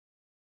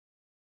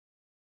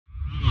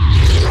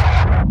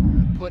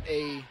put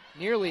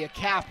nearly a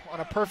cap on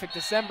a perfect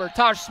December.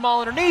 Tahj Small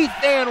underneath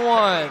and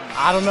one.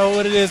 I don't know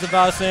what it is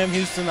about Sam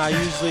Houston. I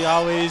usually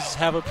always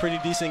have a pretty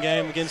decent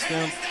game against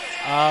them.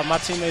 My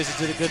teammates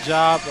did a good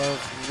job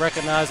of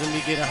recognizing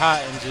me getting hot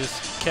and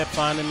just kept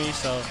finding me,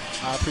 so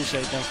I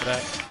appreciate them for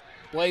that.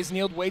 Blaze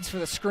Neal waits for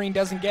the screen,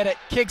 doesn't get it.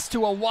 Kicks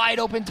to a wide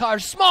open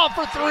Tahj Small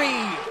for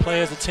three.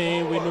 Play as a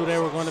team, we knew they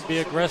were going to be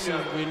aggressive.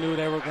 We knew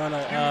they were going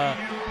to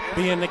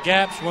be in the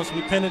gaps once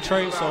we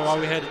penetrate, so all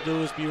we had to do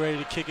was be ready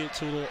to kick it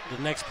to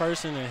the next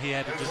person, and he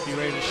had to just be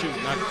ready to shoot,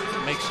 not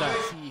make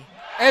shots.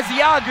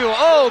 Eziagu,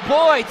 oh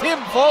boy, Tim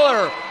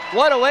Fuller.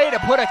 What a way to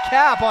put a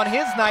cap on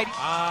his night.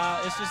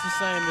 It's just the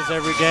same as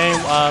every game.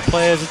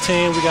 Play as a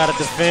team, we got to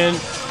defend,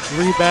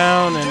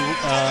 rebound,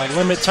 and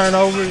limit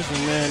turnovers,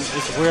 and then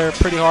we're a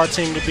pretty hard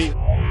team to beat.